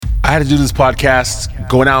I had to do this podcast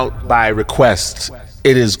going out by request.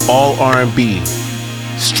 It is all R&B,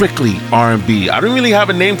 strictly R&B. I didn't really have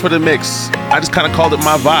a name for the mix. I just kind of called it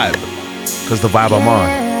my vibe, because the vibe I'm on.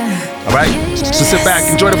 All right, so sit back,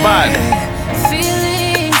 enjoy the vibe.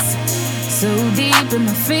 Feelings so deep in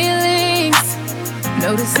my feelings.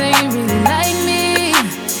 No, this ain't really like me.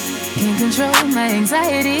 Can't control my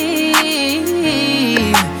anxiety.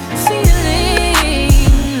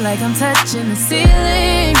 Feeling like I'm touching the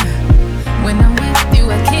ceiling. When I'm with you,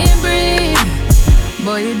 I can't breathe.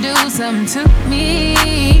 Boy, you do something to me.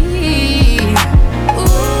 Ooh,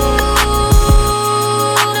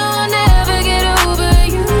 no, I'll never get over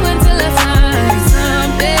you until I find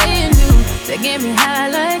something new that get me high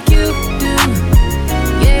like you do.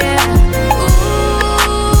 Yeah. Ooh,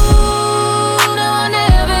 no, I'll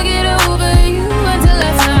never get over you until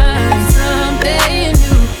I find something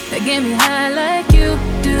new that get me high like you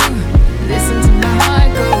do. Listen to my heart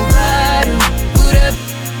go bottom, boot up,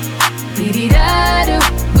 beat-it-da-do,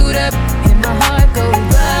 boot up, and my heart go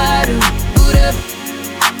bottom, boot up,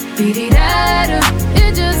 beat-it-da-do.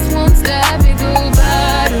 It just won't stop, it go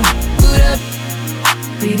bottom, boot up,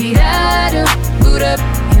 beat-it-da-do, boot up,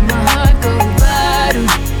 and my heart go bottom,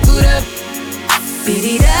 boot up,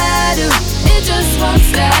 beat-it-da-do. It just won't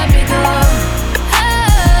stop, it go.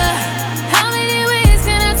 How many ways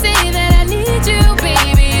can I say that I need you,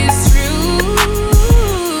 baby? It's true.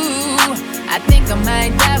 I think I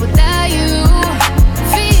might die without you.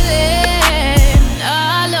 Feeling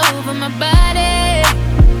all over my body.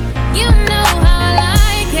 You know how I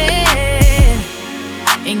like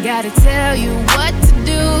it. Ain't gotta tell you what to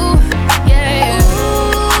do. Yeah.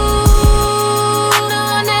 Ooh, no,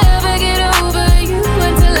 I'll never get over you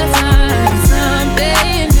until I find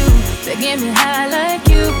something new that get me high like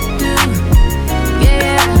you do.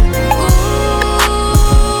 Yeah. Ooh,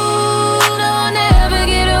 no, I'll never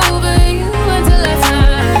get over you until I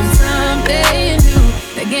find something new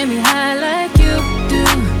that get me high like you do.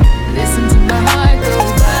 Listen to my heart go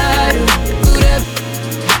bottom, boot up,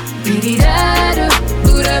 beat-it-da-do,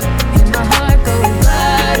 boot up, and my heart go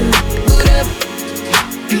bottom, boot up,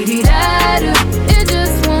 beat-it-da-do. It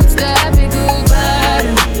just won't stop, it go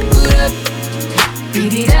bottom, boot up,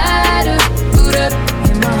 beat-it-da-do, boot up,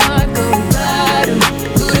 and my heart go bottom,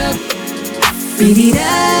 boot up,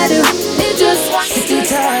 beat-it-da-do. It just won't stop. Too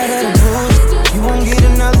tired of the bullshit. You won't get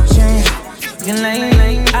another chance. Fucking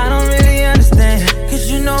lame. I don't really understand. Cause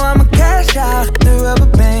you know I'm a cash out. The rubber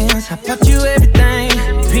bands. I bought you everything.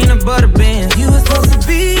 Peanut butter bands. You were supposed to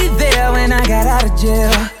be there when I got out of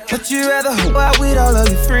jail. But you rather go out with all of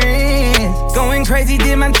your friends. Going crazy,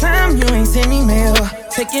 did my time. You ain't send me mail.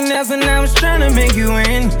 Taking L's when I was trying to make you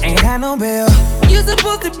in. Ain't had no bail. You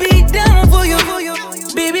supposed to be down for you.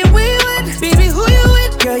 Baby, we went. Baby, who you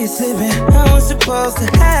with? Girl, you slipping. I was supposed to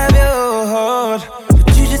have your heart,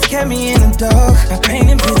 but you just kept me in the dark by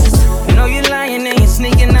painting pictures. You know you're lying and you're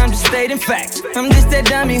sneaking, I'm just stating facts. I'm just that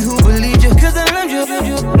dummy who believed you, cause I loved you.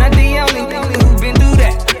 Not the only who been through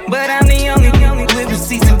that, but I'm the only with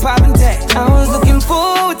receipts and popping tags. I was looking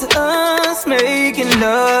forward to us making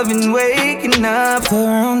love and waking up for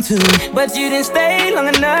round two, but you didn't stay long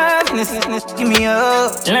enough. And this give me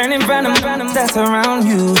up, learning from them that's around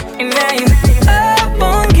you. And now you up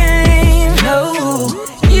on game. No,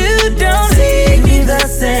 you don't see me the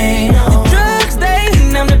same. The drugs, they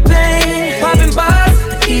numb the pain. Popping bars,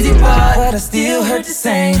 the easy part, but I still hurt the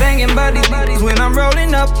same. Banging bodies when I'm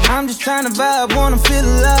rolling up. I'm just trying to vibe, wanna feel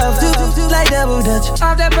the love. Do like double dutch,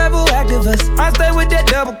 off that purple activist. I stay with that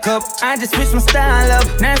double cup. I just switched my style up.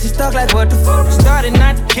 Now she's stuck like what the fuck. Started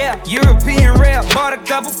not to care. European rap, bought a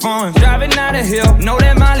couple phones. Driving out of hill, know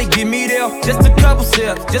that Molly give me there. Just a couple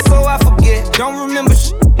sips, just so I forget. Don't remember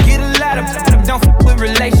shit. Get a lot of don't fuck with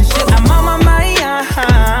relationships. I'm on my mind,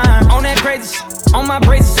 on that crazy shit, on my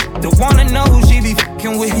braces. Don't wanna know who she be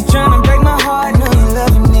fucking with. You tryna break my heart, know you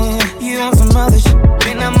loving it. You on some other shit,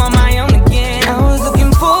 then I'm on my own again. I was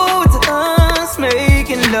looking forward to us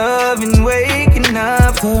making love and waking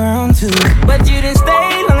up for round two, but you didn't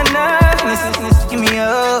stay long enough. Listen, give me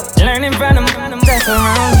up, learning from them that's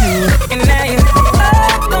around you. And now you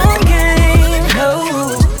up on game. No,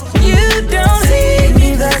 you don't see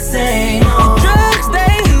me the same. Drugs,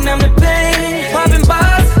 they numb the pain. Popping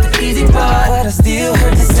bars, the easy part, but I still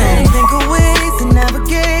hurt the same. Think of ways to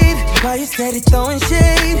navigate while you steady throwing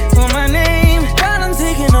shade for my name, while I'm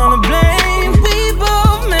taking all the blame. We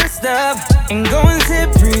both messed up and going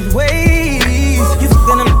separate ways. You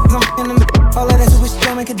fucking them, I'm fucking them. All of that switch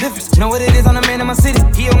don't make a difference. Know what it is on the man in my city.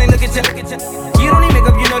 He only look at you. You don't need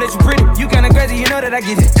makeup, you know that you're pretty. You kinda crazy, you know that I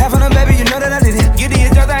get it. Half on a baby, you know that I did it. Get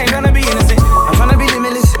these drugs, I ain't tryna be innocent. I'm tryna be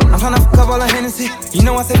limitless. I'm tryna fuck up all the Hennessy. You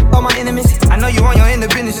know I said all my enemies. I know you on your end of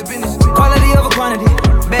business. Quality over quantity.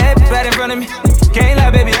 Bad, right in front of me. Can't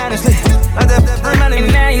lie, baby, honestly. Like that reminding me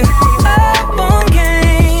now you up on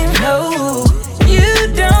game. No, you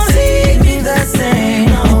don't see me the same.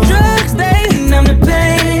 Drugs, they numb the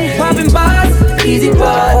pain. Popping bars, easy part,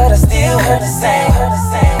 but I still hurt the same.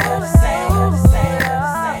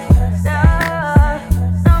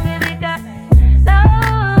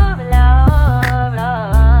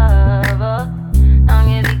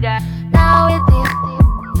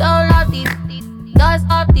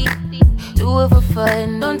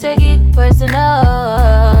 Don't take it personally,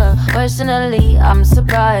 I'm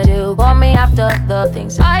surprised you call me after the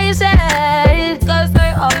things I said. Cause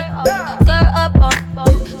skirt up,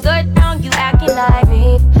 skirt down, you acting like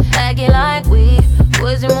me, acting like we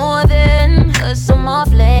was it more than a summer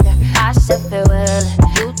fling. I said farewell,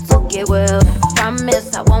 you took it well.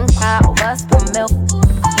 Promise I won't cry over spilled milk.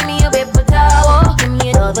 Give me a paper towel, give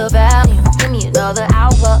me another value, give me another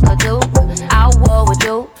hour or two. Hour with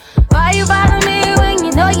you. Why you bother me when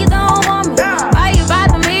you know you don't want me? Why you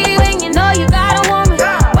bother me when you know you got a woman?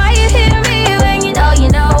 Why you hit me when you know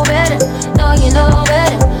better? Know you know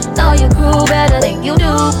better, know your crew better than you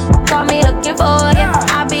do. Call me looking for you,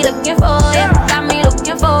 I be looking for you. Got me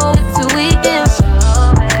looking forward to weekends.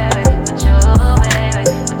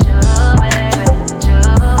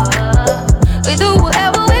 We do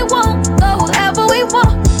whatever we want, go wherever we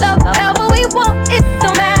want, love however we want. It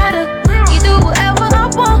don't matter. You do whatever I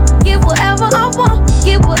want. Give whatever I want,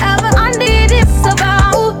 give whatever I need. It's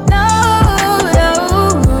about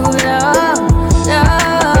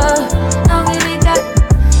Don't give me that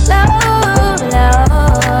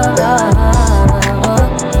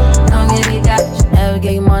Don't give me that. Should never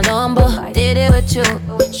gave you my number. I did it with you.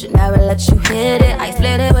 Should never let you hit it. I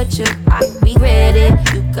split it with you. I regret it.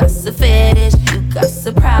 You got a fetish. You got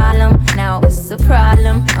a problem. Now it's a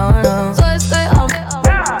problem. Oh no. So it's good.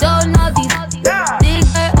 Don't know these.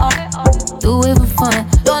 Do it for fun,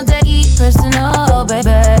 don't take it personal, baby.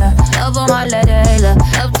 Love on my lady,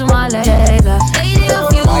 love to my lady.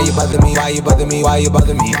 Why you bother me? Why you bother me? Why you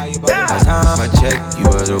bother me? Last time I checked, you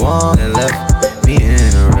were the one that left me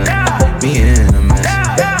in a wreck, me in a mess.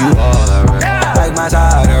 You all I read, like my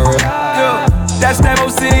side of it. Girl, that's that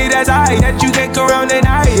old city, that's high, that you can't go around at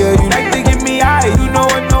night. Yeah, you like to get me high, you know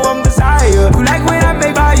I'm desire. You like when I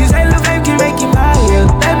make by you, say love fame can make you higher.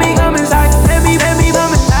 Let me come inside, let me come inside.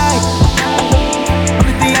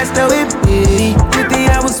 Still with me. Only thing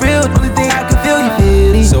I was real, only thing I could feel you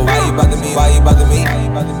feeling. So why you bother me? Why you bother me?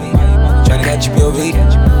 Tryna catch you POV.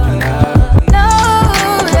 No.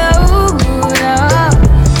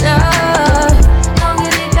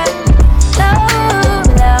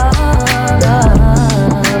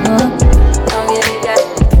 Don't give me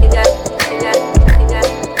that. Don't give me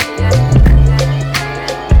that.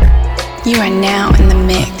 You are now in the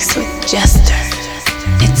mix with Jester.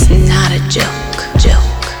 It's not a joke.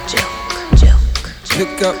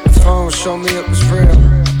 Pick up the phone, show me it was real.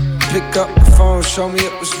 Pick up the phone, show me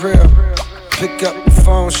it was real. Pick up the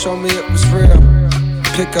phone, show me it was real.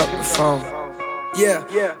 Pick up the phone. Yeah,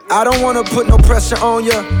 I don't wanna put no pressure on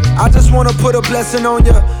ya. I just wanna put a blessing on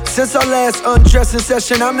ya. Since our last undressing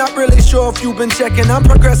session, I'm not really sure if you've been checking. I'm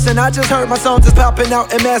progressing, I just heard my songs is popping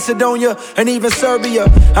out in Macedonia and even Serbia.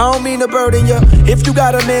 I don't mean to burden ya. If you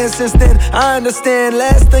got a man since then, I understand.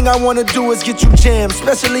 Last thing I wanna do is get you jammed,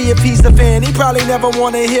 especially if he's the fan. He probably never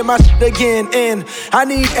wanna hear my shit again. And I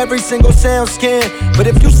need every single sound scan. But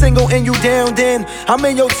if you single and you down, then I'm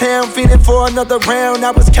in your town feeling for another round.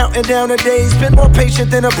 I was counting down the days, been more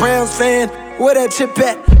patient than a Browns fan. Where that chip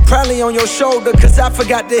at? Probably on your shoulder, cause I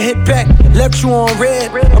forgot to hit back. Left you on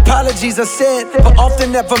red, apologies are said, but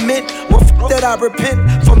often never meant. Well, that I repent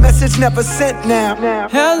for message never sent now.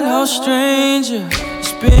 Hello stranger,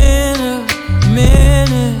 it's been a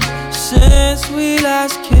minute since we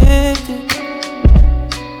last kicked it.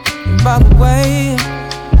 And by the way,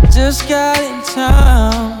 just got in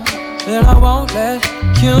town, and I won't let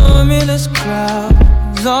cumulus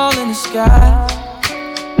clouds all in the sky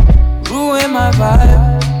ruin my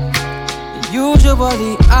vibe.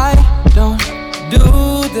 Usually I don't do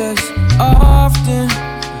this often,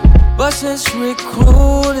 but since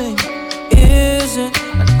recruiting isn't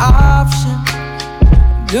an option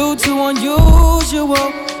due to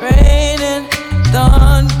unusual rain and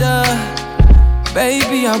thunder,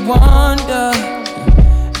 baby I wonder,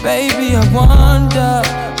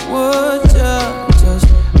 would you just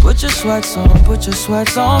put your sweats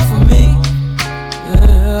on for me?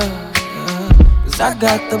 Yeah. I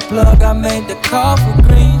got the plug, I made the call for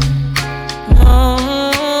green.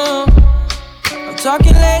 I'm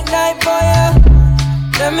talking late night for ya.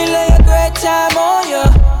 Let me lay a great time on ya.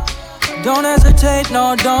 Don't hesitate,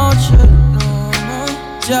 no, don't you? No.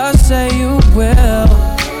 Just say you will.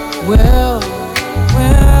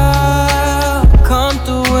 Come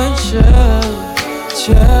through and chill.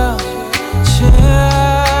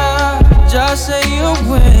 Just say you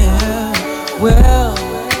will.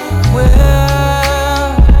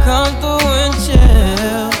 Come through and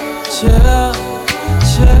chill.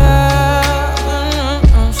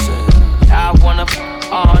 I wanna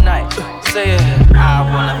all night. Say it. I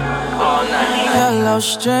wanna all night. Hello,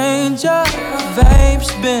 stranger.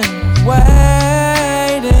 Vape's been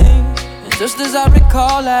waiting. And just as I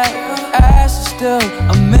recall, that ass is still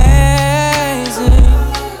amazing.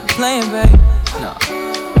 I'm playing, baby. No,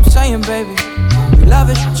 I'm saying, baby. You love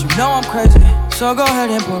it, you know I'm crazy. So go ahead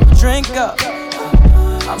and pour a drink up.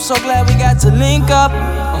 I'm so glad we got to link up.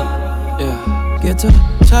 Yeah, get to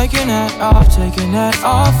taking that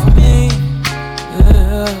off for me.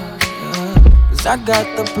 Yeah. Cause I got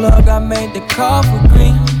the plug, I made the call for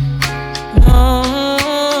green.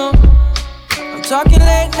 I'm talking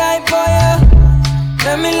late night for ya.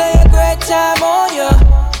 Let me lay a great time on ya.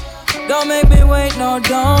 Don't make me wait, no,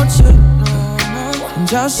 don't you? No.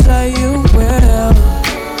 Just say you will.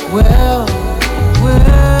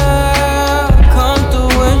 Come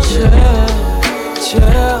through and chill.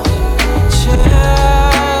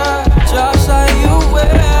 Just say you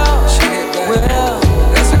will.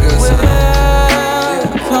 That's a good song.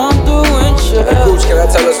 Come through and chill. Hey, Pooch, can I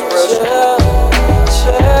tell us some real shit?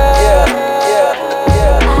 Yeah.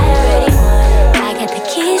 I got the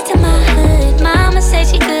keys to my hood. Mama said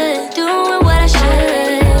she good, doing what I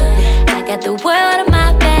should. I got the world on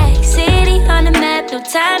my back, city on the map, no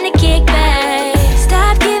time to kick back.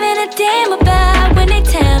 Stop giving a damn about when they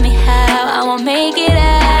tell me how I won't make it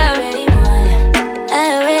out.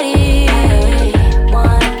 I already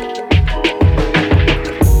won.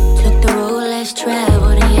 Took the road less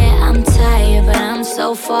traveled, and yeah, I'm tired, but I'm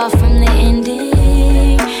so far from the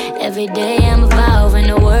ending. Every day I'm evolving,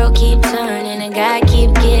 the world keep turning, and God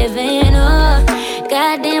keep giving up.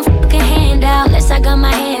 Goddamn fucking handout, unless I got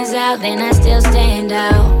my hands out, then I still stand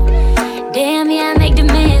out. Damn, yeah, I make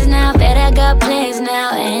demands now, bet I got plans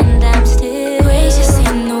now, and I'm still gracious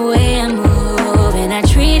in the way I move, and I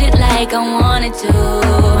treat it like I wanted to,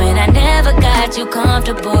 and I never got you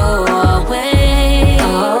comfortable always.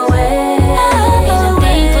 And I'm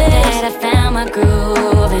thankful that I found my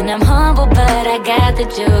groove, and I'm humble but I got the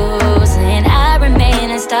juice, and I remain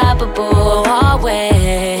unstoppable always.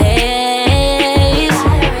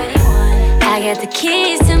 I got the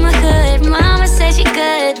keys to my hood, mama said she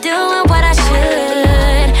good, doing what I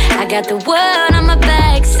should. I got the world on my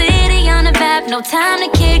back, city on the map, no time to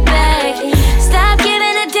kick back. Stop giving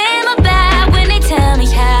a damn about when they tell me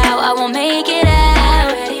how I won't make it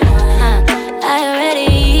out. I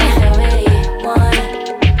already won.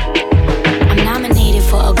 I'm nominated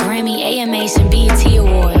for a Grammy, AMAs, and BET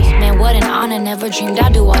Awards. Man, what an honor, never dreamed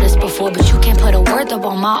I'd do all this before. But you can't put a word up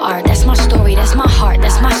on my art. That's my story, that's my heart,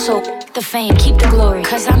 that's my soul. The fame, keep the glory.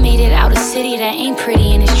 Cause I made it out a city that ain't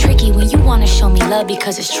pretty, and it's tricky when you wanna show me love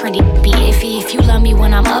because it's trendy. Be iffy if you love me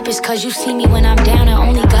when I'm up, it's cause you see me when I'm down, and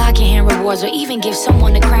only God can hand rewards or even give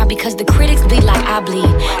someone the crown, because the critics bleed like I bleed,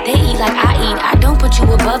 they eat like I eat. I don't put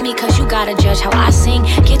you above me cause you gotta judge how I sing,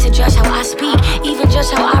 get to judge how I speak, even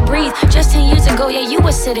just how I breathe. Just 10 years ago, yeah, you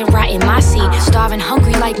was sitting right in my seat, starving,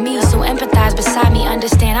 hungry like me, so empathize beside me,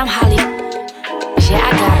 understand I'm highly. Yeah,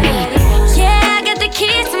 I got me. Yeah, I got the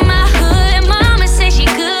keys to my hood. Mama said she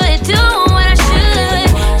good, doing what I should.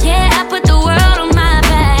 Yeah, I put the world on my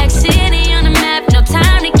back, city on the map, no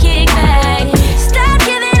time to kick back. Stop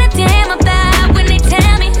giving a damn about when they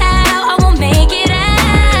tell me how I won't make it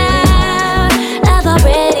out. I've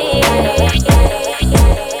already.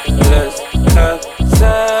 Let's have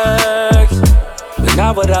sex, but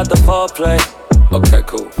not without the foreplay. Okay,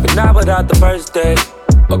 cool. But not without the first date.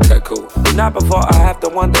 Okay, cool. But not before I have to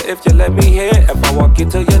wonder if you let me in. If I walk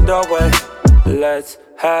into your doorway, let's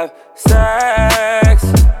have sex,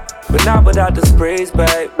 but not without the sprees,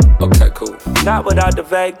 babe. Okay, cool. Not without the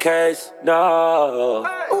vacays, no.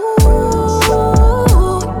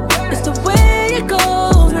 Ooh, it's the way it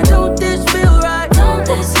goes. Now don't this feel right? Don't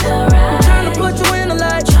this feel right? I'm trying to put you in the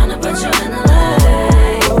light. Trying to put you in the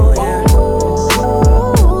light. Oh yeah.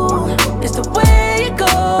 Ooh, it's the way it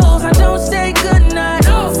goes. Now don't say goodnight.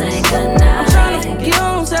 Don't say goodnight. I'm trying to fuck you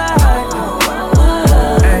on tight.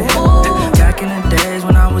 Back in the days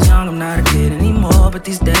when I was young, I'm not a kid anymore. But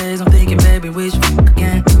these days I'm thinking, baby, we should fuck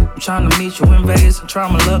again. I'm trying to meet you in Vegas and try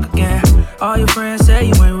my luck again. All your friends say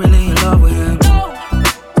you ain't really in love with him.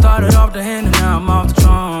 Started off the hand and now I'm off the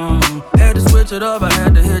throne. Had to switch it up, I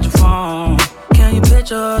had to hit your phone. Can you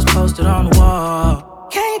picture us posted on the wall?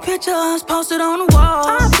 Can't picture us posted on the wall.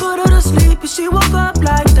 I put her to sleep and she woke up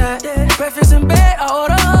like that. Breakfast in bed, I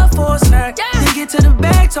order her for a snack. Then get to the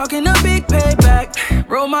bag, talking a big payback.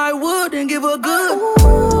 Roll my wood and give her good.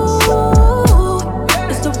 Ooh,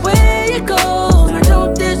 it's the way it goes. Now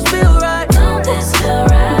don't this feel right? Don't this feel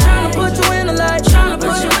right? I'm tryna put you in the light. Tryna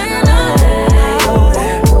put you in the light.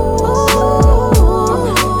 Ooh,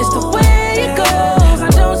 it's the way it goes. Now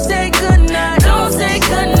don't say goodnight. Don't say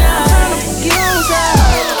goodnight.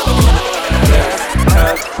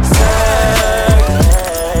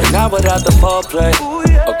 Not without the foreplay.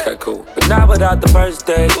 Okay, cool. But not without the first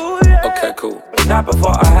date. Okay, cool. But not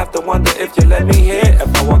before I have to wonder if you let me hit.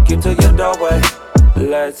 If I walk you to your doorway,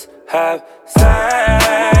 let's have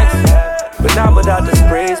sex. But not without the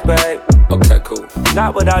sprees, babe. Okay, cool.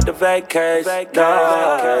 Not without the vacays. No.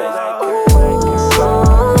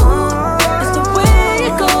 It's the way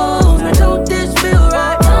it goes. Now don't this feel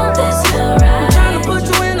right? Don't this feel right? I'm tryna put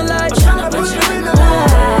you in the light. Tryna put you in the light.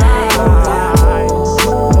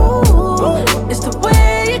 It's the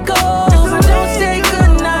way it goes. Now don't say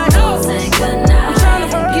goodnight. Don't say goodnight. I'm tryna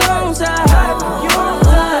fuck you on side.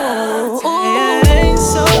 It ain't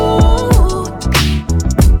so.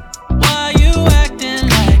 Why you acting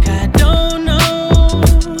like I don't know?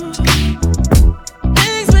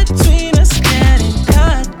 Things between us getting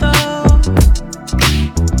cut though.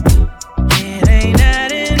 It ain't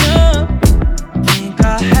adding up. Think I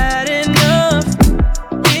had enough.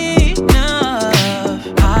 Enough.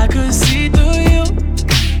 I could see through you.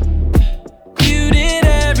 You did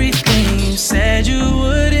everything you said you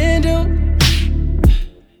wouldn't do.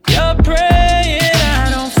 You're praying I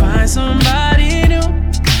don't find somebody new.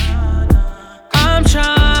 I'm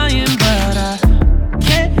trying, but I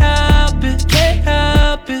can't help it, can't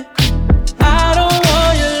help it. I don't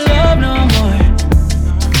want your love no more.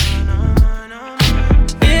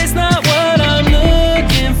 It's not what I'm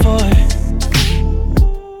looking for.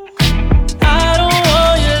 I don't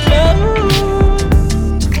want your love.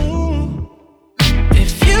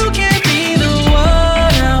 If you can't be the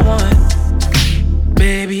one I want,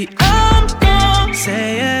 baby, I'm gon'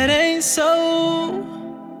 say it ain't so.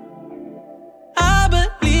 I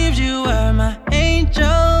believed you were my angel.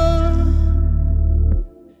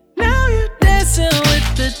 Now you're dancing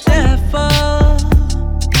with the devil.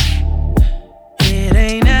 It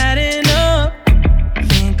ain't adding up.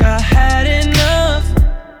 Think I had enough.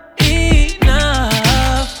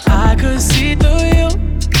 Enough. I could see through you.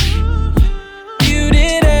 You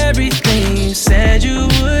did everything you said you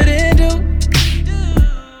wouldn't do.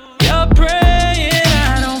 You're praying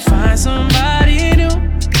I don't find somebody new.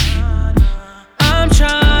 I'm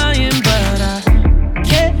trying, but I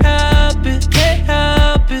can't help it, can't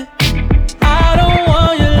help it. I don't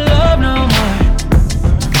want your love no more.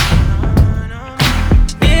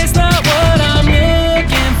 It's not what I'm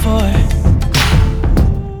looking for.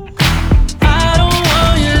 I don't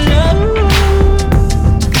want your love.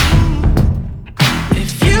 If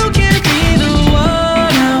you can't be the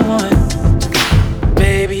one I want,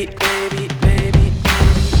 baby, baby, baby.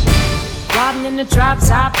 Riding in the drop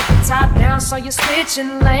top, with the top down, so you're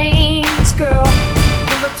switching lanes, girl.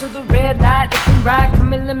 Pull up to the red light, looking right,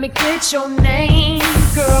 come and let me get your name,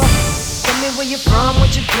 girl. Tell me where you're from,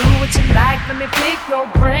 what you do, what you like, let me pick your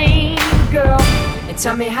brain, girl. And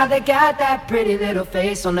tell me how they got that pretty little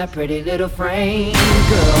face on that pretty little frame,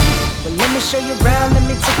 girl. But let me show you around, let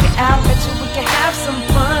me take you out, bet you we can have some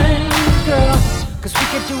fun, girl. Cause we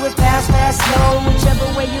could do it fast, fast, slow, whichever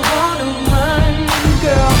way you wanna run,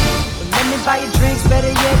 girl. Let me buy you drinks,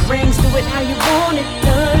 better yet rings. Do it how you want it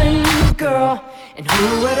done, girl. And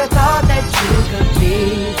who would've thought that you could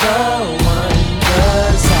be the one?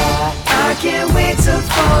 Cause I can't wait to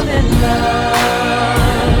fall in love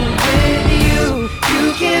with you.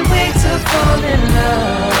 You can't wait to fall in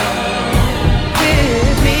love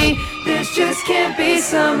with me. This just can't be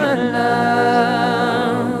summer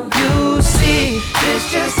love. You see,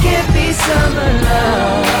 this just can't be summer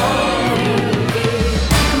love.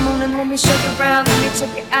 Let me show you around, let me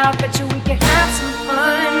take you out, bet you we can have some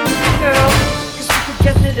fun, girl. Cause we can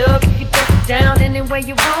dress it up, we can dress it down, any way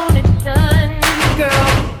you want it done, girl.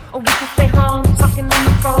 Or we can stay home, talking on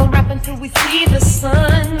the phone, rapping till we see the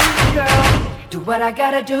sun, girl. Do what I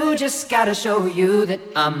gotta do, just gotta show you that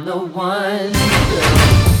I'm the one, girl.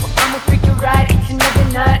 Well, I'ma freak you right each and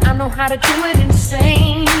every night, I know how to do it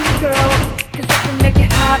insane, girl. Cause I can make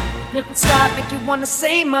it hot, never stop, make you wanna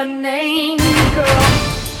say my name,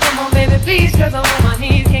 girl. Come on, baby, please, cause I'm on my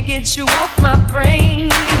knees. Can't get you off my brain,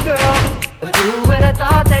 girl. But who would have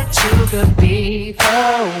thought that you could be the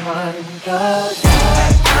one? Cause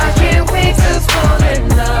I can't wait to fall in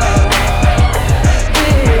love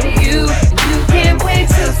with you. You can't wait wait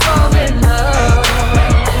to fall in love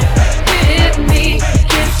with me.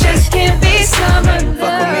 This just can't be summer love.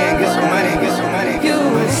 Fuck with me and get some money, get some money. You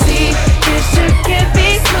will see, this just can't be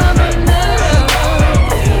summer love.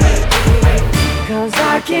 'Cause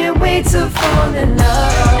I can't wait to fall in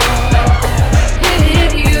love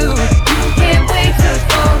with you. You can't wait to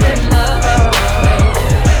fall in love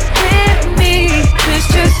with me. This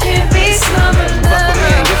just can't be summer love.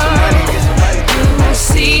 You will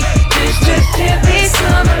see, this just can't be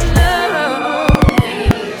summer love.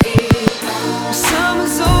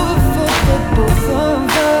 Summer's over for the both of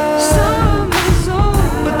us. Summer's over,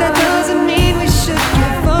 but that doesn't mean we should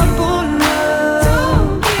give up on love. Don't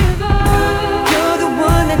give up. You're the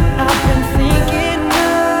one that I've been thinking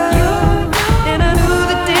of. And I knew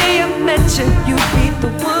the day I met you, you'd be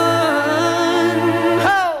the one.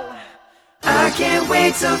 I can't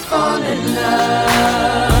wait to fall in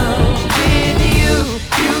love with you.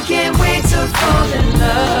 You can't wait to fall in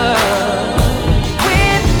love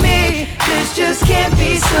with me. This just can't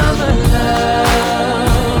be summer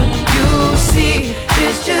love. You'll see,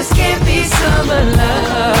 this just can't be summer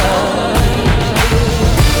love.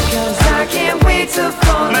 'Cause I can't wait to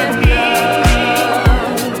fall in love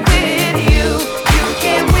with you. You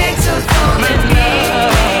can't wait to fall in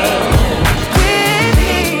love with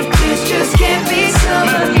me. This just can't be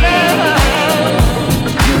summer love.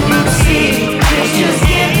 You'll see, this just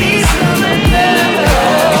can't be summer love.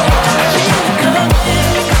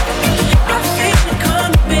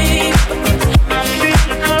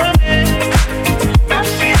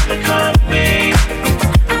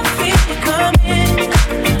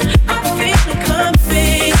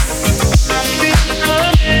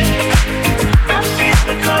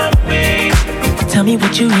 Tell me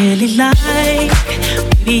what you really like.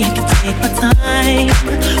 Maybe I can take my time.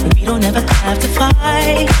 We don't ever have to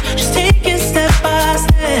fight. Just take it step by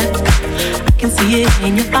step. I can see it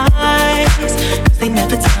in your eyes, 'cause they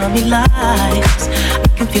never tell me lies. I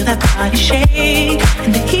can feel that body shake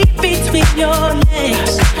and the heat between your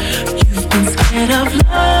legs. You've been scared of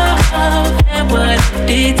love and what it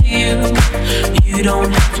did to you. You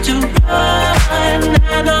don't have to run.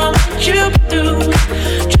 I know what you've been through.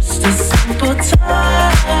 Just a simple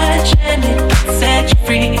touch and it can set you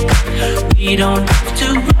free. We don't have to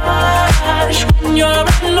rush when you're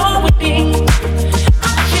alone with me.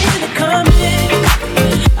 I feel it coming.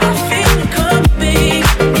 I feel it coming.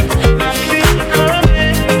 I feel it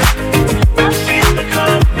coming. I feel it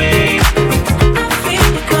coming. I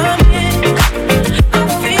feel it coming. I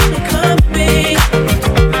feel it coming.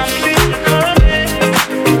 I feel it coming.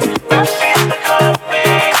 I feel it coming.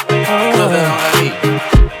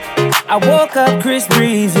 I woke up Chris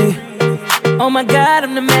Breezy. Oh my God,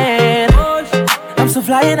 I'm the man. I'm so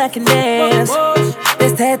fly and I can dance.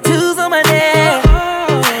 There's tattoos on my neck.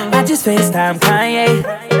 I just FaceTime Kanye.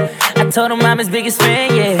 I told him I'm his biggest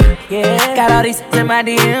fan, yeah. Got all these in my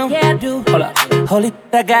DM. Yeah, I do. Hold up. Holy,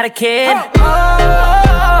 I got a kid.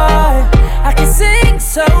 Oh, I can sing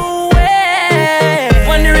so well.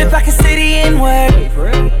 Wonder if I can say the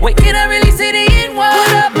N-word. Wait, can I really say the N-word?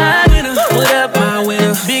 What up, my winner? What up, my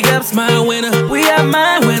winner? Big ups, my winner. We are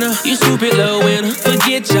my winner. You stupid little winner.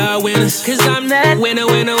 Forget y'all winners. 'Cause I'm that winner,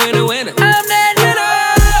 winner, winner, winner. I'm that winner.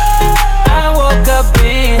 I woke up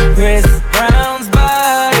in Chris Brown's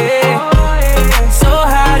body. So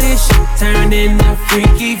how this shit turned into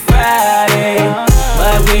Freaky Friday.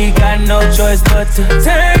 But we got no choice but to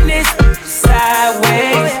turn this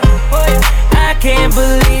sideways. I can't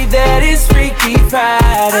believe that it's Freaky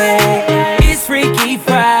Friday. It's Freaky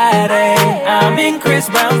Friday. I'm in Chris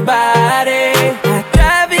Brown's body. I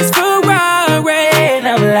drive his Ferrari and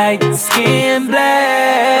I'm like skin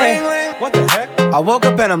black. What the heck? I woke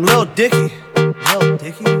up and I'm Lil Dicky. Lil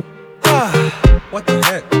Dicky? What the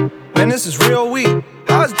heck? Man, this is real weak.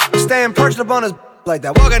 I was staying perched up on his like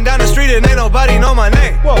that. Walking down the street and ain't nobody know my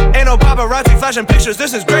name. Whoa. Ain't no paparazzi flashing pictures,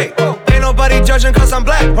 this is great. Whoa. Ain't nobody judging 'cause I'm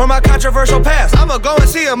black or my controversial past. I'ma go and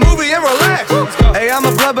see a movie and relax. Hey, I'm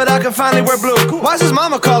a blood, but I can finally wear blue. Why's his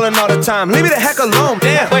mama calling all the time? Leave me the heck alone.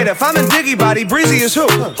 Damn. Wait, if I'm in Diggy Body, Breezy is who?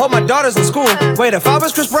 Hold my daughters in school. Wait, if I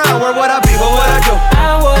was Chris Brown, where would I be? What would I do?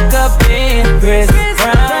 I woke up in Chris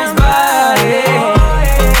Brown's body.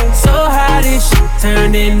 So how this shit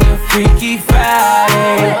turned into Freaky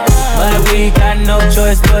Friday. But we got no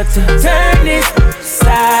choice but to turn this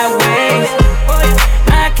sideways.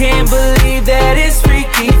 I can't believe that it's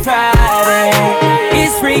Freaky Friday.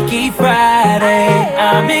 It's Freaky Friday.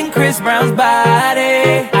 I'm in Chris Brown's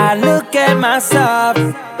body. I look at myself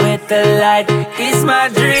with the light, it's my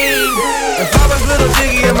dream. If I was little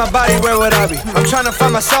Jiggy in my body, where would I be? I'm trying to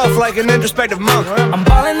find myself like an introspective monk. I'm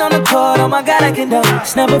balling on the court, oh my god, I can dunk.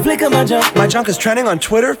 Snap a flick of my junk. My junk is trending on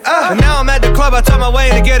Twitter. And now I'm at the club, I talk my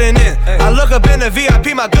way into getting in. I look up in the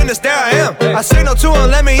VIP, my goodness, there I am. I signal to him,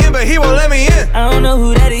 let me in, but he won't let me in. I don't know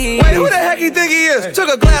who that is. Wait, who the heck you think he is? Took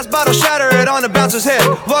a glass bottle, shatter it on the bouncer's head.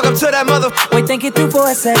 Welcome to that mother. Wait, think it through for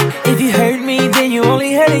a sec. If you hurt me, then you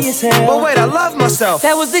only hurting yourself. But wait, I love myself.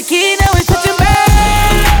 That was the key, now it's touching back.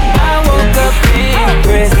 I woke up in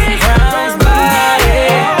Chris Brown's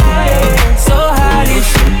body. So hot, this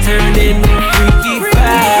shit turned into Freaky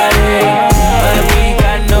Friday. But we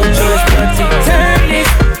got no choice but to turn this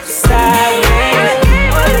sideways.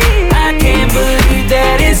 I can't believe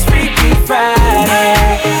that it's Freaky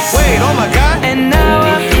Friday. Wait, oh my god. And now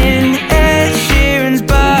I'm in Ed Sheeran's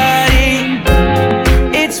body.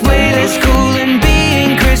 It's way less cool than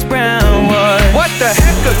being Chris Brown was. What the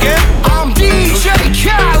heck again? I'm DJ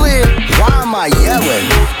Khaled. Why am I yelling?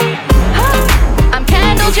 I'm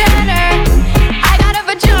Kendall Jenner. I got a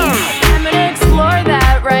vagina. I'm gonna explore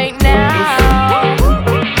that right now.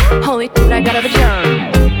 Holy shit, I got a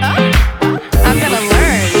vagina. I'm gonna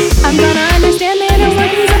learn. I'm gonna understand the inner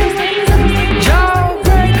workings of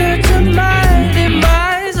Jawbreaker to my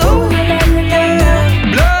demise. Oh, yeah.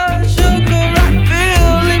 Blood sugar, I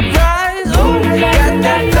feel it rise. Oh, got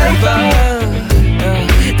that flavor.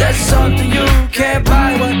 That's something you can't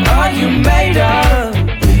buy. What are you made of?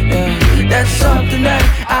 That's something that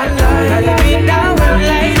I like. Midnight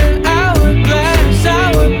later, hourglass,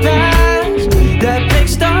 hourglass. That big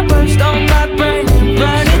starburst on my brain,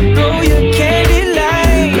 running through your candy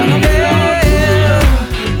lane. Yeah,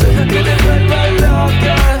 que te vuelva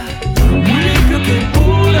loca. Un limpio que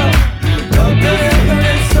puro, no te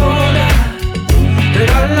dejes sola.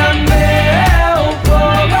 Regálame un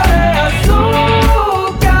poco de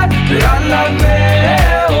azúcar. Regálame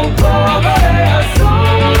un poco de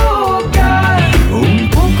azúcar. Un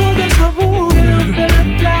poco de sabor.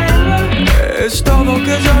 Es todo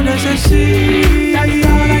que yo necesito.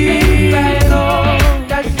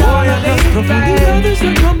 Voy a las profundidades de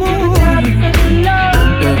tu amor.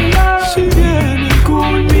 Si vienes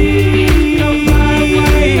conmigo.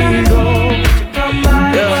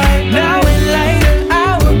 Now and later,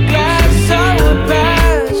 hourglass,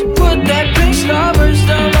 hourglass. Put that big starburst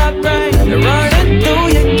on my brain. Running through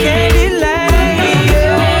your candy lane.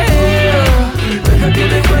 Deja que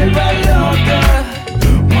te vuelva loca.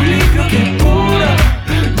 Un limpio que puro.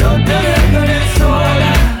 No te dejaré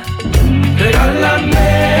sola. Regálame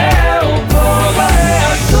un poco de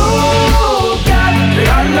azúcar.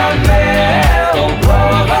 Regálame un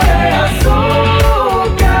poco de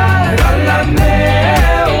azúcar. Regálame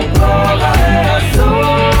un poco de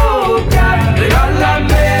azúcar.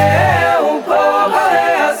 Regálame un poco de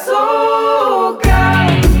azúcar.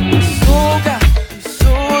 Azúcar,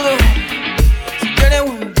 sudo. Si tienes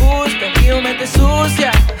buen gusto, mío te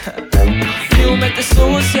sucia. Mío te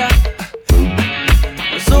sucia.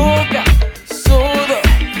 Azúcar, sudo.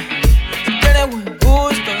 Si tienes buen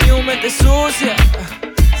gusto, mío te sucia.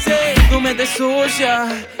 Sí, tú me te sucia.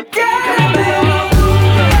 Regálame un poco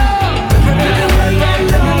de azúcar. Regálame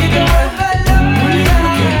un poco de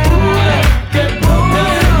azúcar. Que te vuelva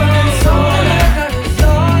loca. Que pure sola.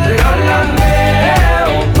 Regálame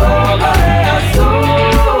un poco de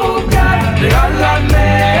azúcar. Regálame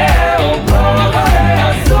un poco de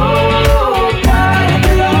azúcar.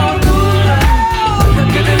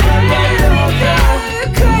 Que te vuelva loca.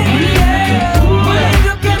 Que pure,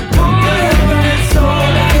 no te dejes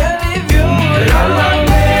sola.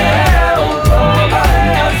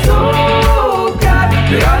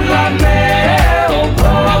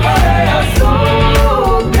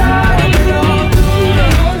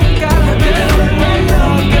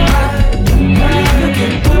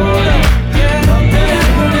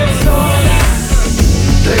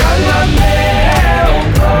 Regálame un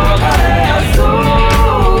poco de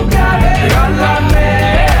azúcar. Regálame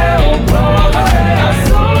un poco de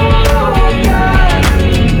azúcar.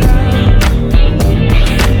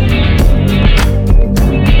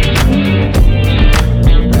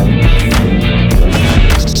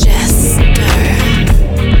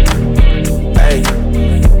 Hey,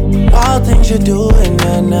 wild things you're doing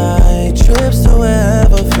at night. Trips to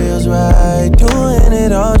wherever feels right. Doing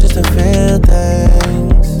it all just to feel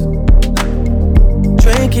things.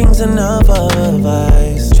 Drinking's enough of a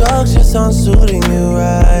vice. Drugs just aren't suiting you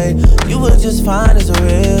right. You were just fine as a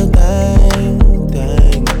real thing.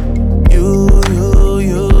 You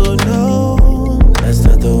know that's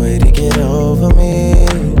not the way to get over me.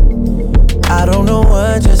 I don't know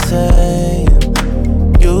what you're saying.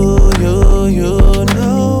 You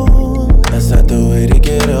know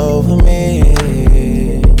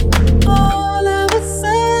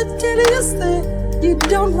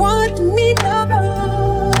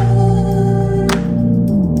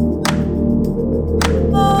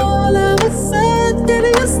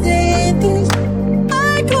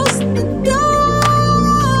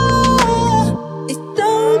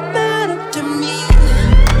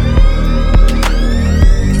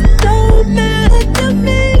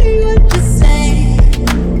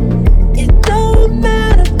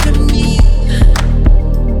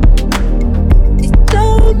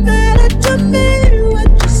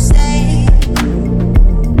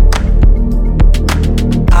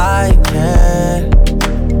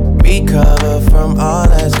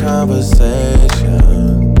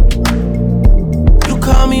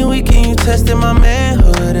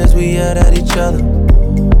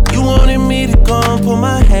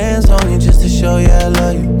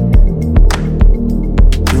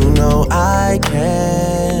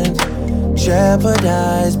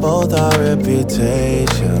jeopardize both our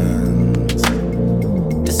reputations.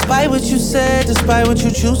 Despite what you said, despite what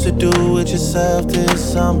you choose to do with yourself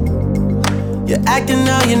this summer, you're acting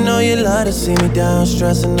now, you know you love to see me down,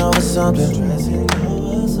 stressing over something.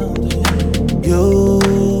 You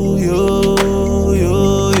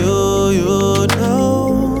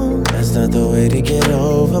know that's not the way to get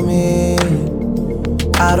over me.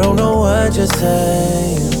 I don't know what you're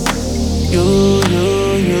saying. You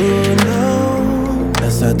know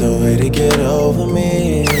that's not the way to get over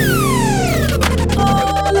me.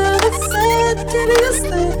 All of a sudden you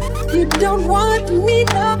say you don't want me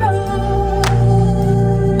no more.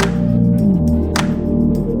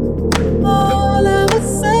 All of a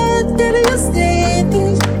sudden you say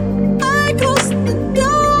I close the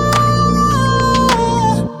door.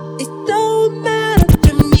 It don't matter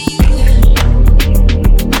to me.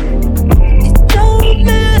 It don't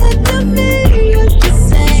matter to me what you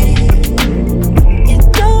say. It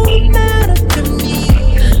don't matter to me.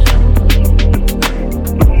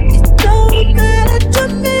 It don't matter to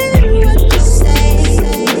me what you say.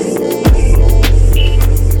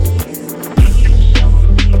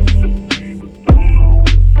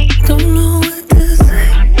 Don't know what to say.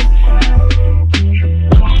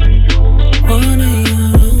 Wanna you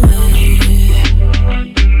away.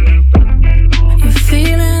 Your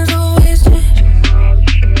feelings always change.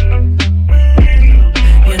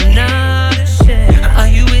 You're not ashamed. Are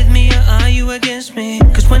you with me or are you against me?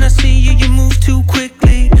 Cause when I see you, you move too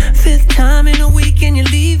quickly. Fifth time in a week and you're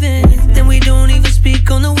leaving. Then we don't even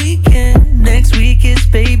speak on the weekend. Next week is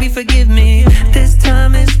baby, forgive me. This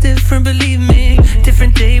time it's different, believe me.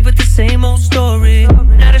 Different day, but the same old story.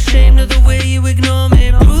 Not ashamed of the way you ignore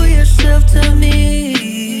me. Prove yourself to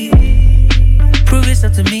me. Prove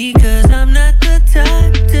yourself to me, cause I'm not the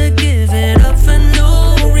type to give it up for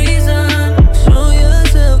no reason. Show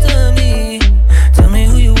yourself to me. Tell me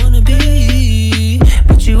who you wanna be,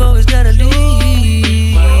 but you always gotta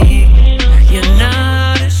leave. You're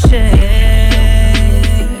not ashamed.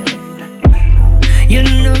 You're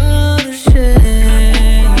not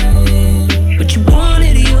ashamed. But you want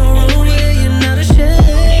it your own way. You're not ashamed.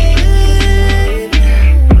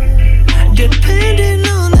 Depending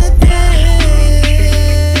on the day,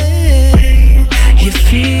 your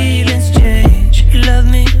feelings change. You love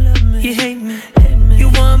me, you hate me. You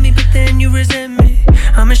want me, but then you resent me.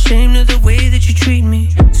 I'm ashamed of the way that you treat me.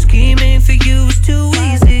 Scheming for you is too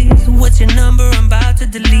easy. What's your number? I'm about to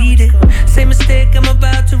delete it. Same mistake, I'm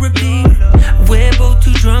about to repeat. We're both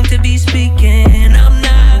too drunk to be speaking. I'm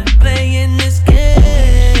not playing this game.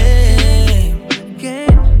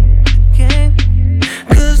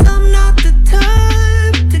 Cause I'm not the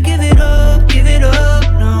type to give it up,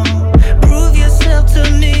 no. Prove yourself to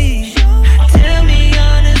me. Tell me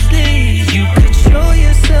honestly. You could show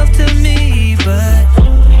yourself to me, but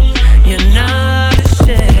you're not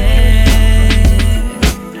ashamed.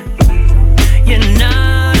 You're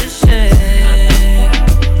not ashamed.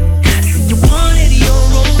 You want it your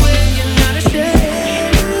own way. You're not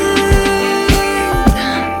ashamed.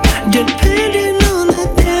 Depending on the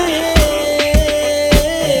day.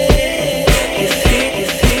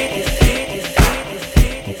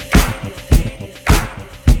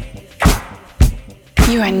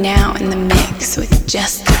 You are now in the mix with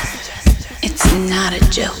Jester. It's not a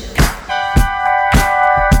joke.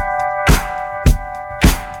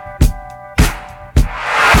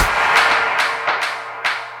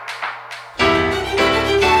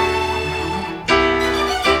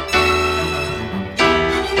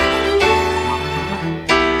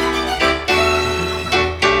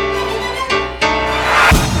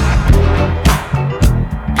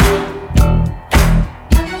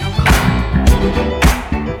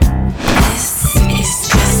 This is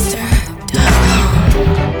Jester.com.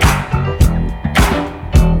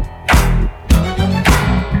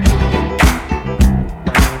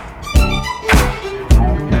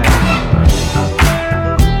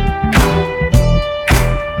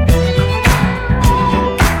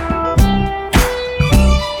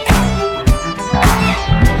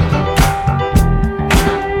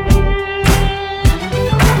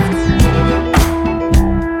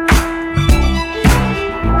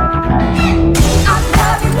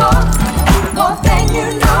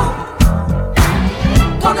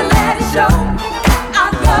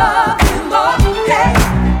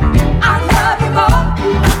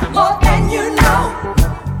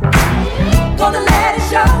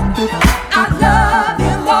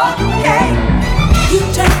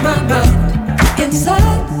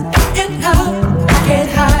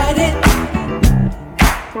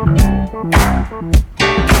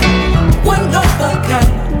 One of a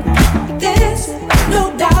kind. There's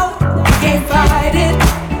no doubt, I can't fight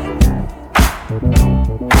it.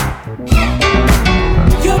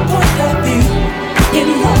 point of view in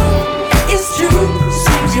love is true.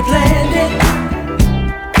 Seems you planned it.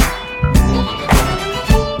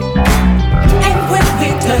 And when we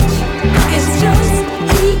touch, it's just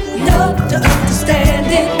enough to understand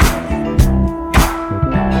it.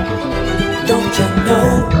 Don't you know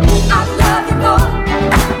I love you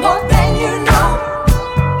more than you know.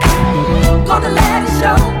 Gonna let it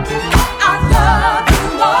show. I love you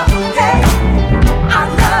more, hey. I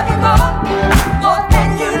love you more than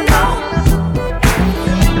you know.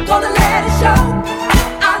 Gonna let it show.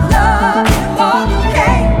 I love you more,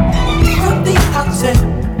 hey. From the outset,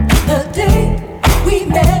 the day we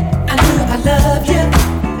met, I knew I loved you.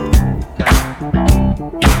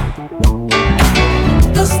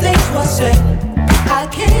 Those things were said, I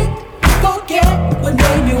can't forget what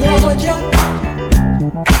made me want you.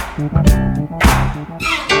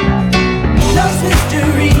 Love's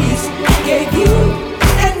mysteries gave you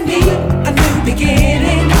and me a new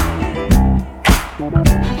beginning.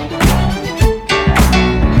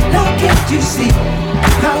 Now can't you see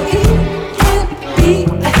how it can be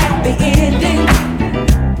a happy ending?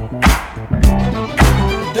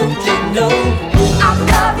 Don't you know I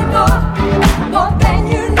love you more than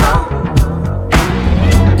you know.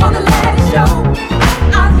 Gonna let it show.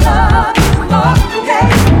 I love you more, hey.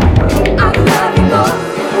 I love you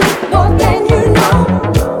more than you know.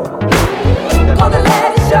 Gonna let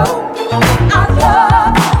it show. I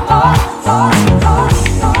love you more.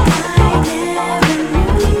 I never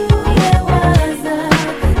knew there was a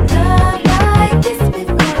love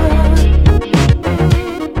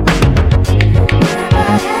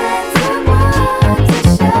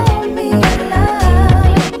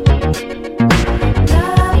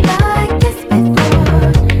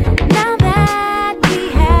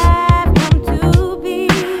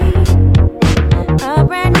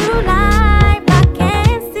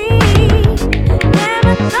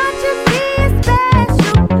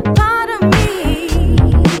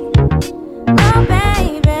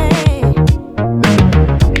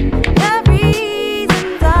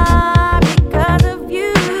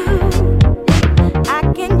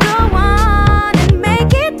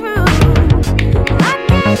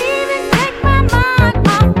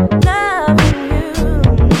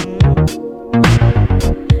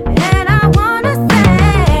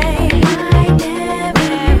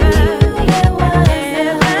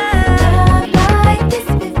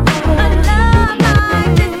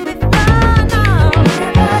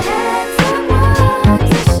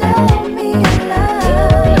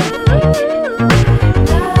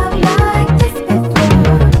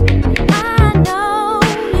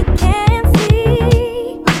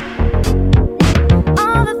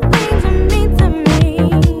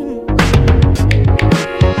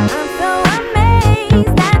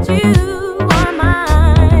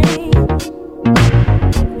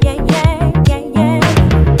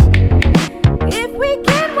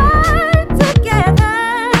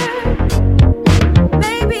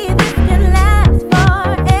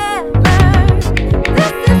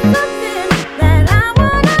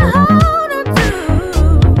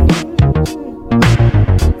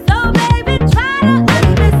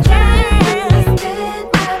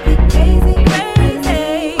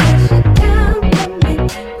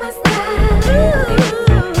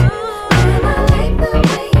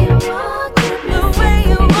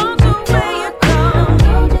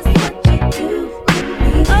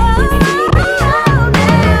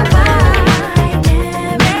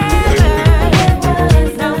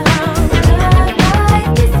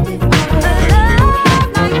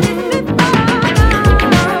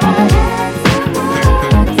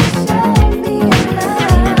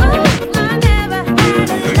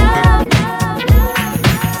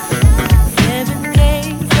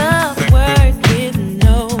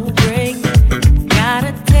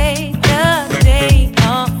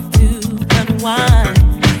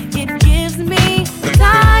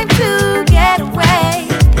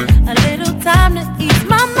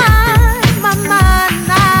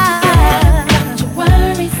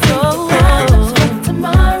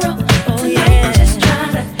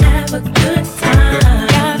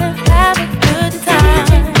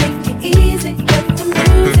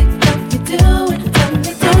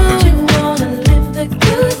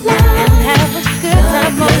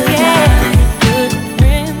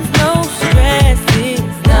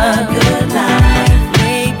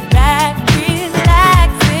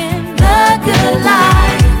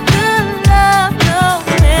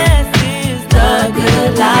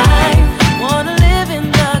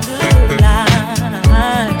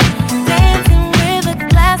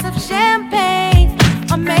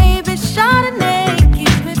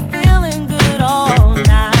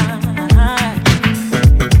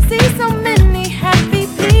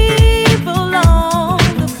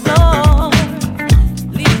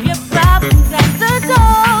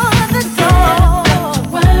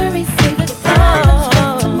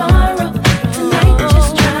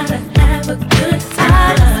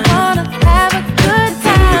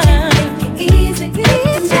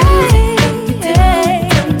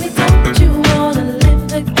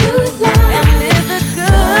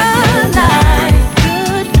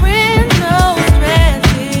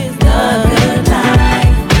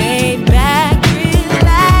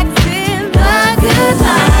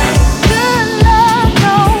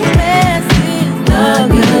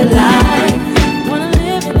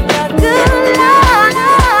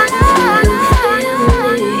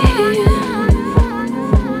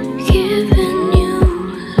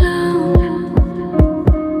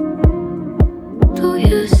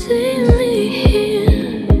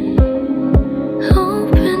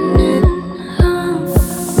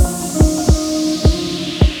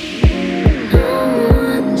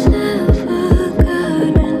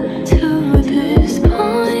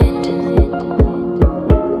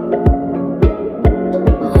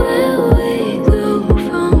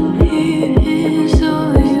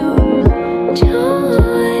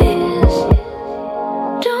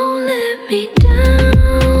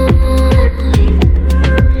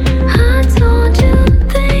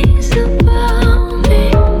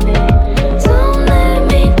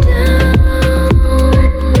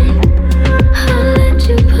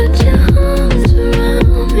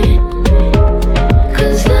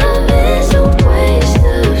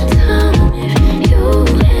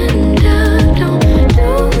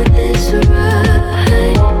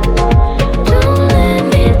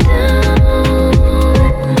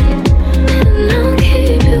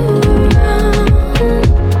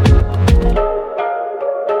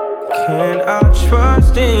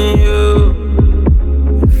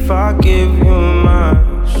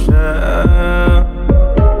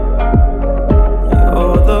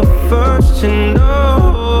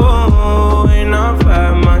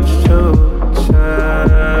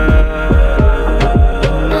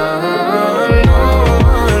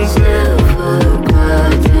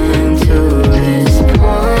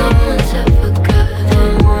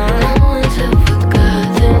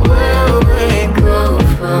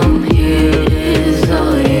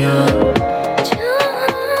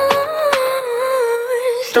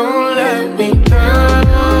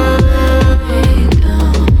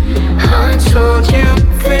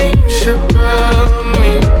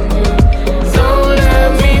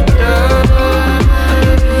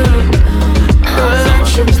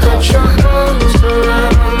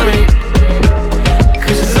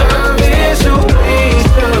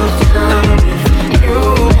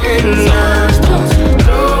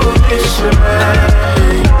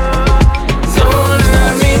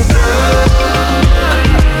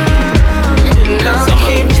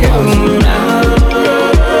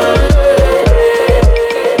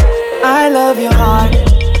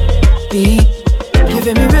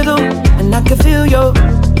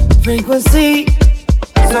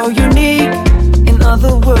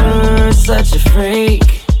such a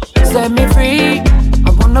freak. Set me free.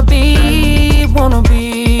 I wanna be, I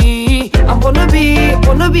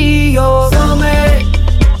wanna be your soulmate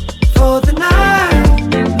for the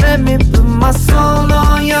night. Let me put my soul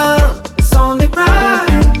on you, it's only right.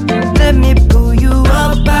 Let me pull you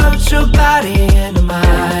up out your body and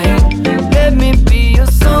mind. Let me be your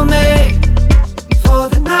soulmate for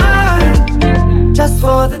the night, just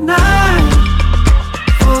for the night,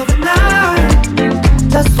 for the night,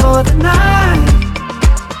 just for the night,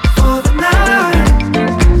 for the night,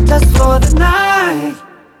 just for the night.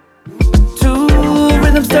 Two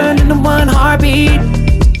rhythms turn into one heartbeat,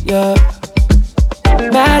 yeah.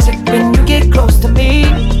 Magic when you get close to me,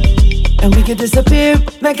 and we can disappear,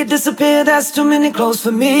 make it disappear. That's too many clothes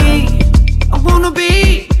for me. I wanna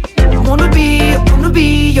be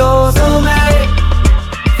your soulmate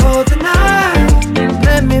for the night.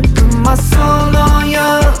 Let me put my soul on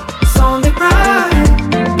you, it's only right.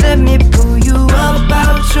 Let me pull you up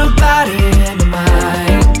out your body and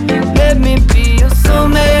mind. Let me be your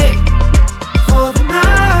soulmate for the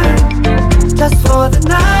night, just for the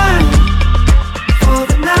night, for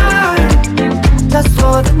the night, just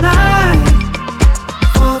for the night,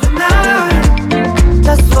 for the night,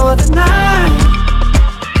 just for the night,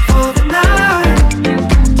 for the night,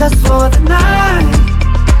 just for the night,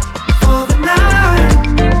 for the night,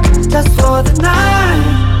 just for the night.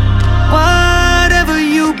 Whatever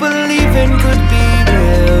you believe in could be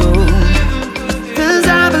real, 'cause I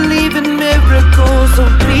believe in miracles. So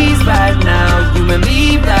please right now, you and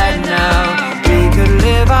me right now, we could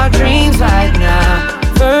live our dreams right now.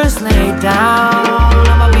 First lay down,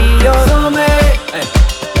 I'ma be your soulmate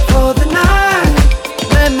for the night.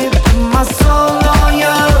 Let me put my soul on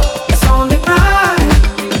you, it's only right.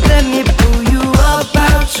 Let me pull you up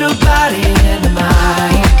out your body and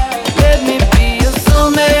mind. Let me be your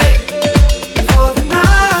soulmate for the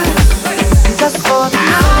night, just for the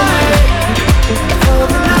night, for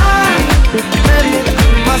the night. Let me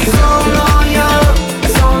put my soul on you,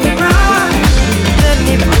 it's only right. Let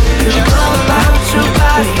me pull you up out your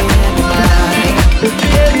body and mind.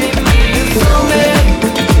 Let me be your soulmate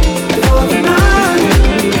for the night,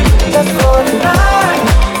 just for the night,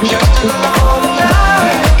 just for the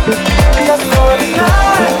night, just for the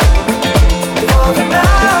night, for the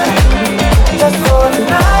night, just for the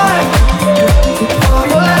night, for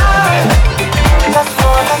the night, just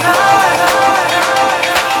for the night.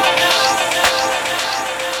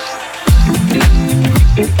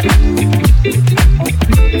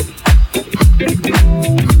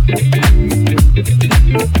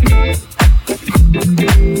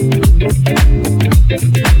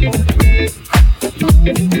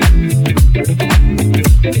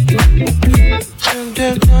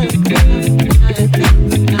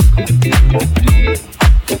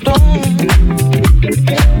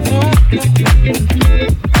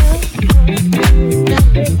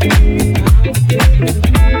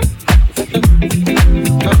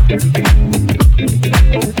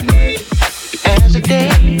 As the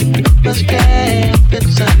day must have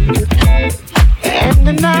its sun, and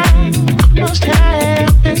the night must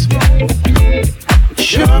have its moon.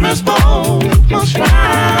 Sure as both must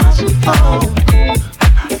rise and fall,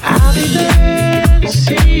 I'll be there to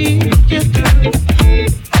see you through,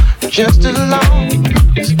 just as long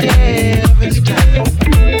as there is time.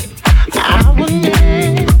 I will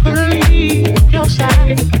never leave your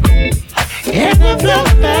side, and the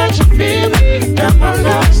love that you feel, that my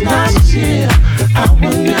love's not sincere. I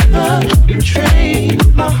will never betray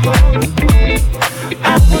my heart.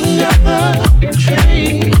 I will never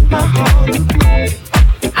betray my heart.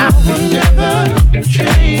 I will never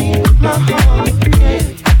betray my heart.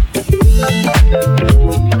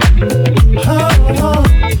 Oh, oh,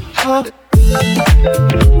 oh.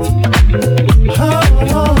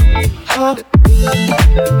 Oh, oh,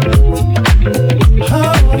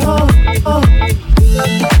 oh.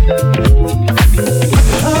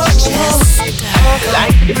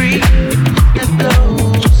 Like the breeze that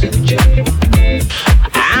blows in June,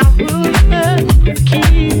 I will never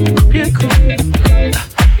keep you cool.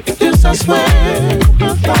 This I swear,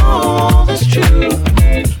 with all that's true,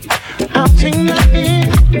 I'll take nothing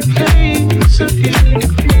in place of you.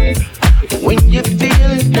 When you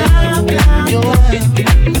feel it down, you're with me.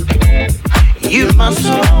 You my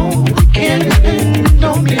soul, can't depend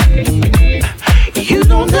on me. You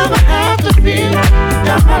don't ever have to feel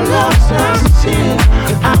that my love's not sincere.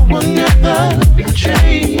 I will never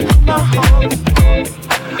betray my heart.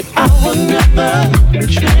 I will never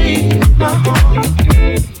betray my heart.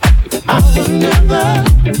 I will never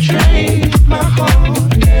betray my heart.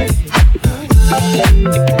 Yeah.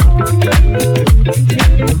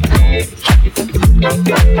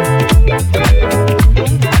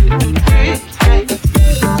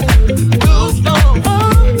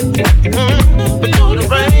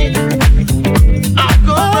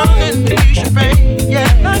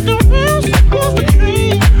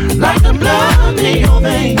 your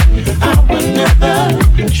vein. I will never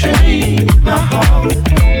trade my heart.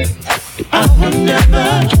 I will never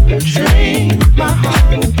trade my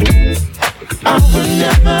heart. I will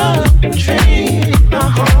never trade my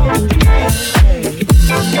heart.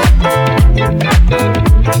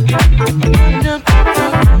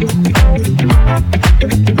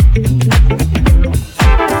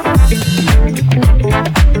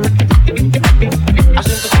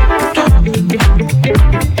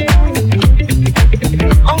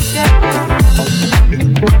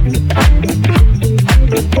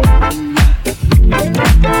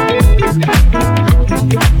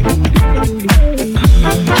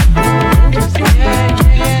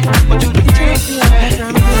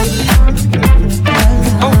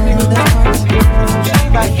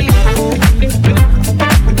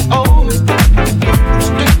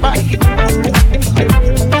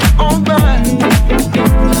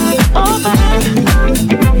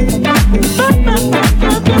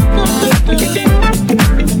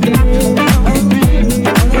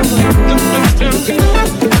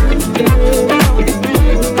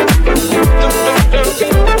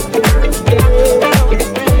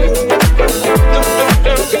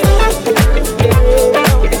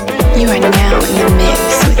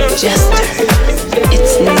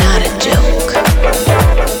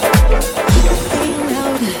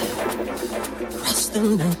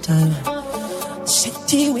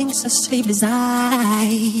 As I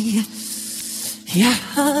hear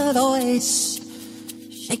her voice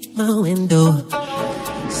shake my window,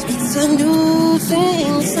 speaks a new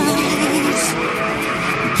thing sighs.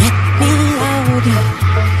 Get me out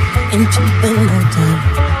into the nighttime,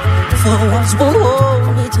 for walls won't hold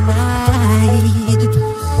me tonight.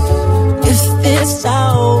 If this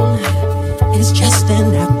sound is just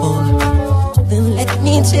an apple, then let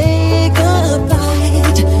me take a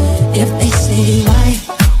bite. If they say why?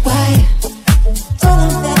 Tell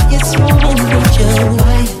them that it's human nature.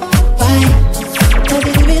 Why? Does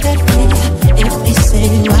it do it that way? If they say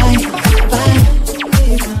why?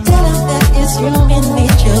 Tell them that it's human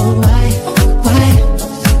nature. Why?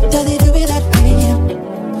 Does it do it that way?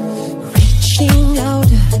 Reaching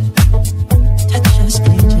out, touch a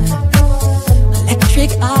stranger.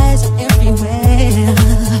 Electric eyes are everywhere.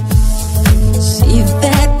 See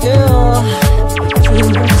that girl, she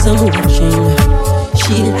knows I'm watching.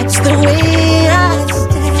 She likes the way I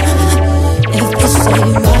stand. If they say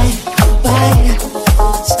why?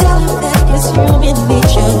 Tell them that it's human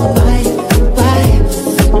nature. Why?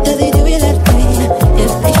 Does it do it that way?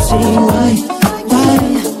 If they say why?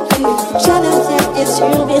 Tell them that it's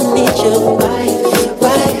human nature. Why?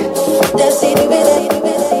 Does it do it that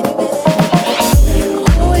way?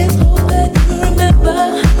 Always hope that you remember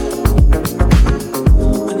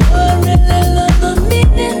when I really love the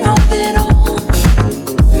meaning of it all.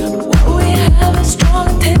 Have a strong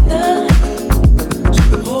tender to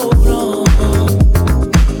hold on.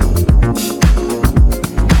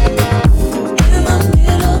 In the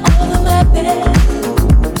middle of the madness,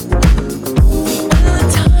 when the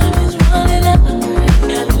time is running out and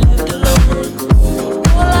left alone,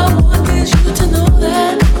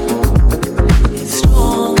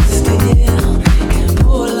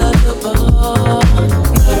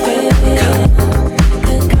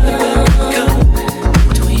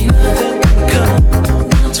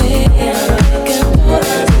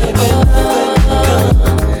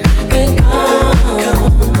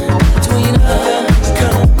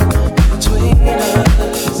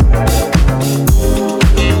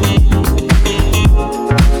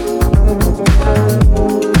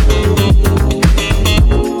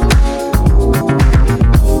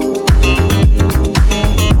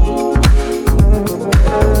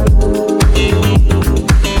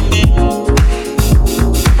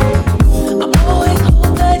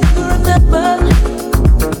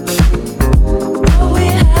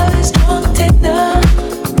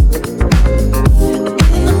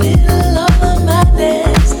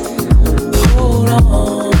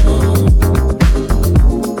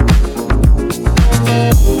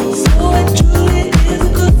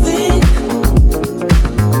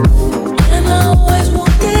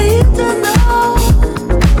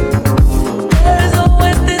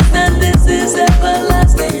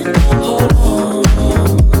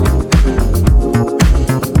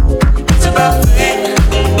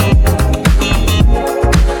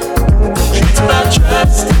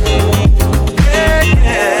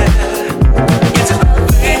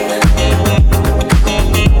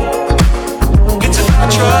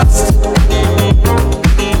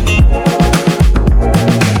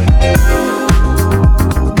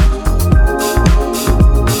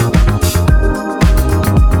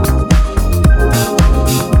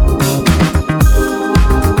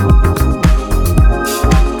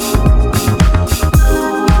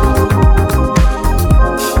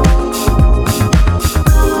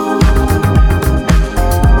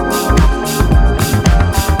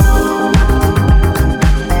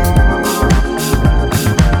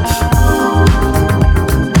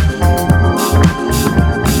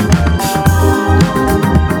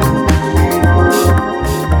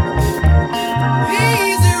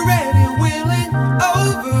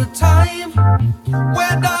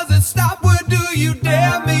 you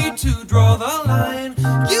dare me to draw the line.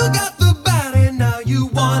 You got the body, now you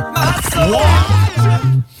want my soul.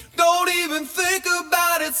 What? Don't even think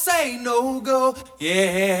about it, say no go.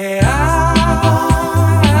 Yeah,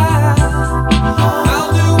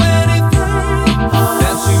 I'll do anything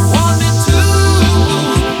that you want me to.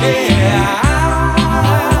 Yeah,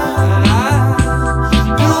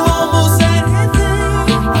 I'll do almost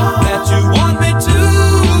anything that you want me to.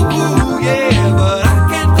 Yeah, but I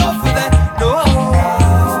can't go for that. No,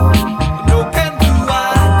 no can do. I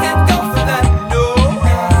can't go for that. No,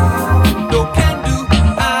 no can do.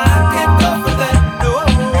 I can't go for that. No,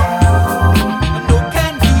 no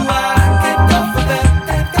can do. I can't go for that.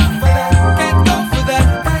 Can't go for that. Can't go for that.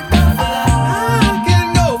 Can't go for that. I can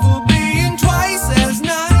go for being twice as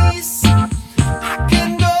nice. I can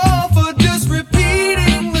go for just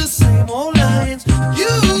repeating the same old lines.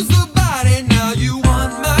 Use the body, now you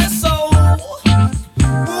want my soul.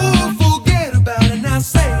 Ooh, forget about it, now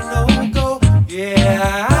say no go.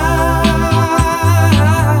 Yeah,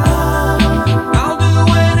 I'll do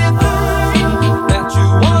anything that you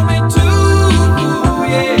want me to.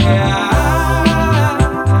 Yeah,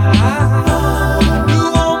 do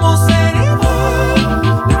almost anything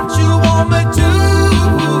that you want me to.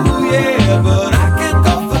 Yeah, but I can't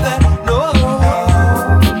go for that. No,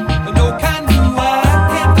 no can do. I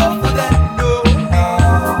can't go for that. No,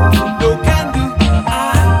 no can do. I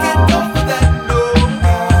can't go for that. No,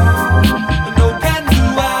 no can do.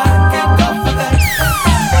 I can't go for that.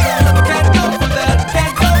 Can't go for that.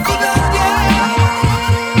 Can't go for that. Yeah.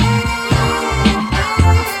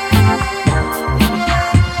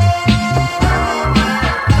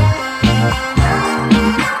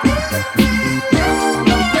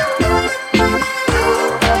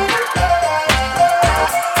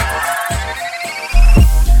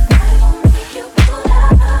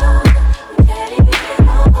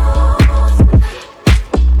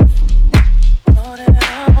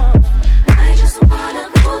 I just wanna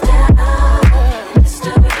cool down.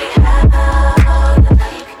 Mystery how you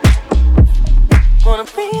like. Wanna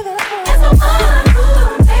be the As the one who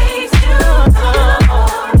takes you home.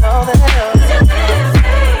 all that else. Till this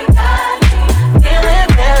day got me Feeling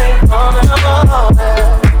very vulnerable.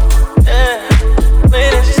 Yeah. Way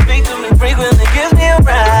that you speak to me frequently gives me a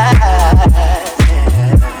rise.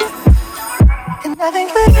 And I think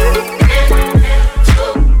that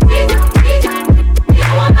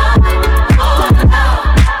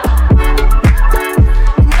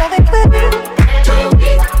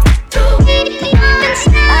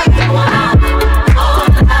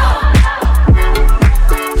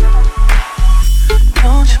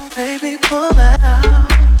don't you baby pull out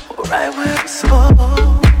right where it's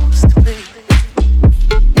supposed to be.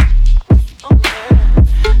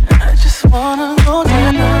 And I just wanna go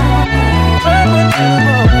down right where you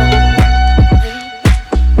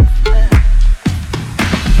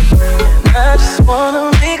and I just wanna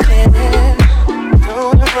be clear,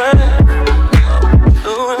 doing it right,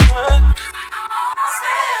 doing it right.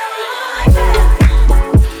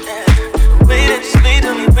 Yeah. Way that you speak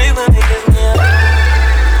to me frequently gives me a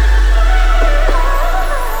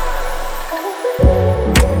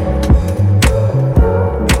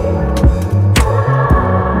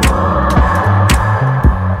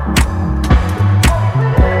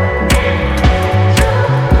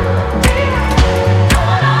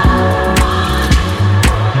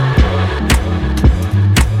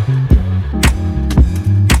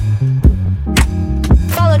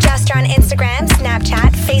Follow Jester on Instagram,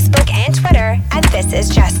 Snapchat, Facebook, and Twitter at This Is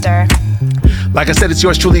Jester. Like I said, it's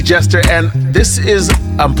yours truly, Jester, and this is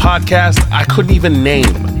a podcast I couldn't even name.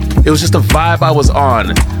 It was just a vibe I was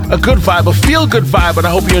on. A good vibe, a feel-good vibe, and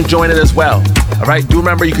I hope you're enjoying it as well. All right, do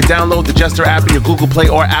remember you can download the Jester app in your Google Play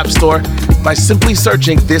or App Store by simply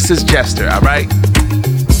searching This Is Jester, all right?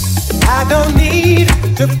 I don't need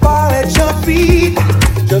to fall at your feet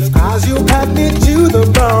just cause you cut me to the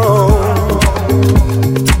bone.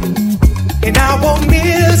 And I won't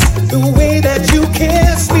miss the way that you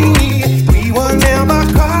kiss me. We were never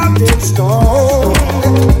carved in stone.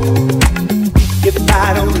 If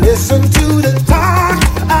I don't listen to the talk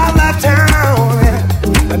of my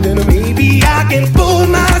town, then maybe I can fool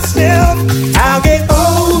myself. I'll get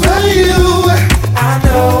over you. I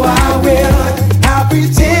know I will. I'll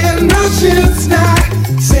pretend no shit's not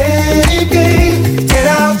sinking. And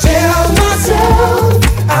I'll tell myself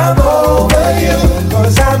I'm over you.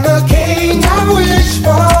 'Cause I'm the king I wish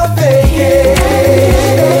for.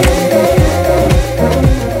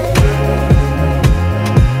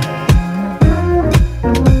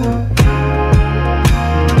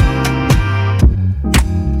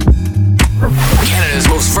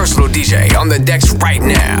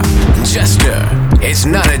 Yeah, Jester, it's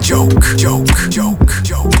not a joke. Joke.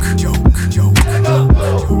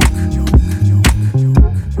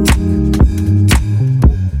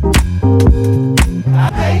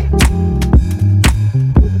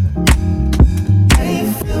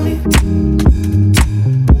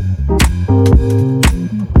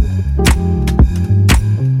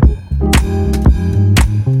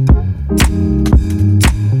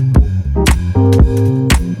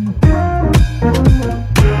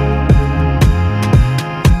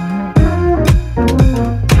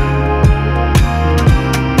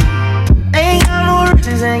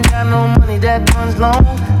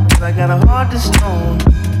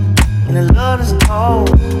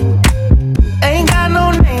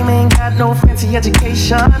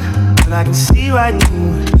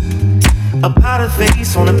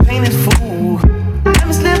 On a painted fool. Let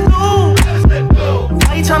me slip through.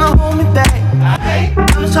 Why you tryna hold me back?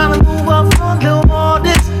 I'm just tryna move up for a little more,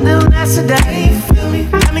 this, little less of that. Feel me?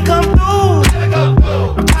 Let me come through.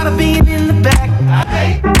 I'm tired of being in the back.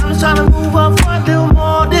 I'm just tryna move up for a little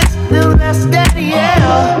more, this, little less of that,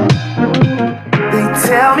 yeah. They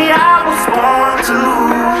tell me I was born to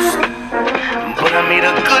lose, but I made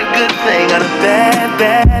a good thing out of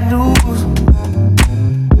bad news.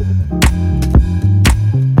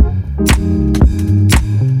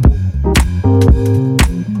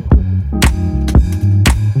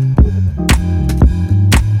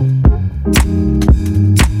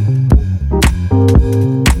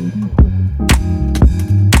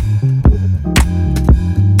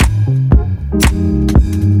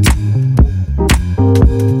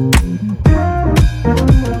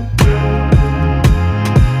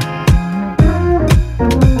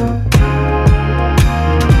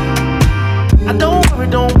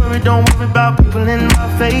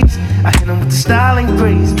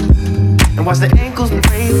 Watch the ankles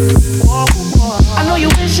break. Whoa. I know you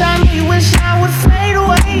wish I would fade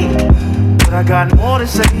away, but I got more to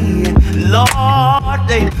say. Lord,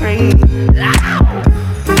 they pray. Ow.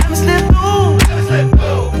 Let me slip through.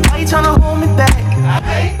 Why you tryna hold me back?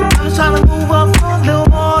 I'm just tryna move up for a little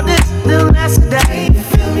more, this, little less of that.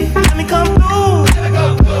 Feel me? Let me come through.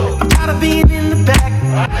 I'm tired of being in the back.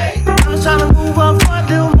 I'm just tryna move up for a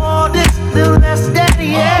little more, this, little less of that,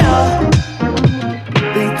 yeah.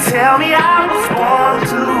 They tell me I was born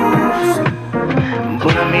to lose,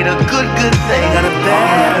 but I made a good thing out of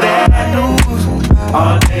bad news.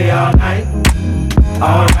 All day, all night.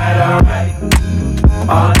 Alright.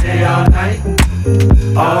 All day, all night.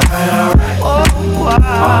 Alright. Oh,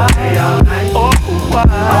 all day, all night. Oh,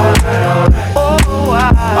 alright. Oh,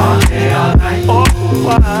 all day, all night. Oh,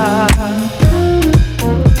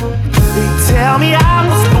 they tell me I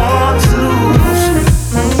was born to lose,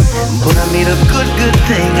 but I made a good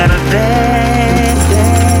thing out of bad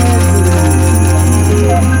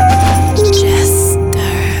Jester.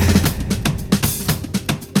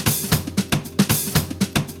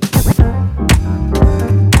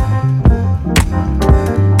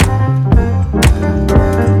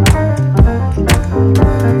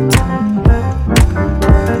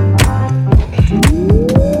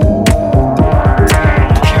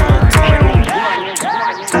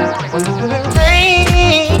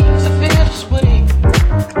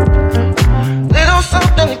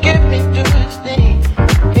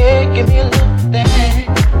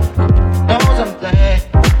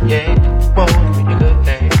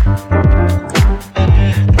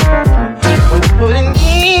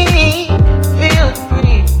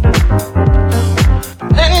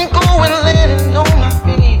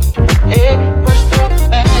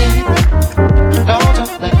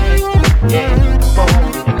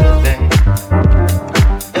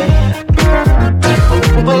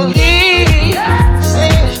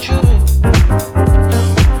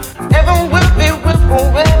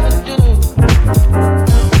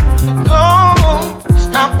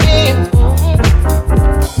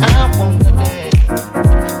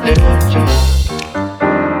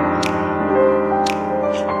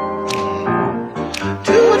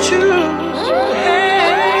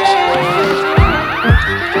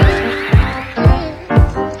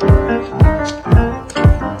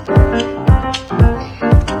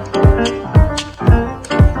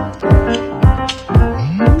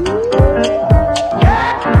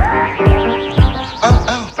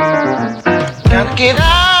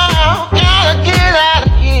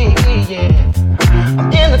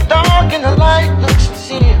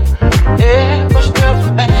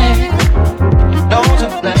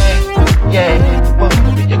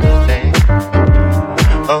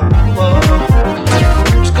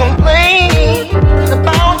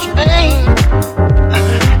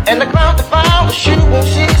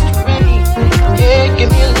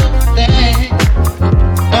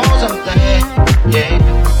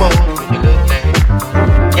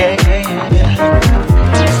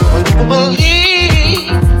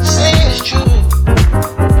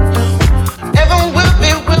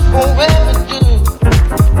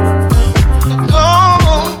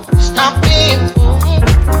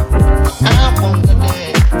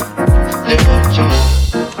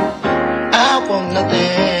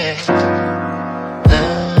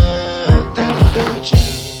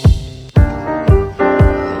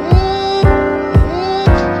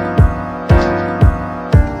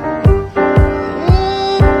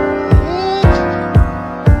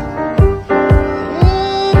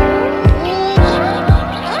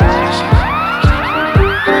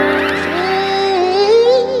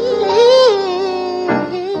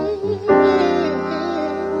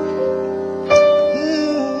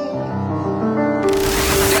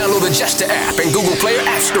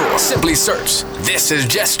 search This Is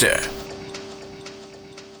Jester.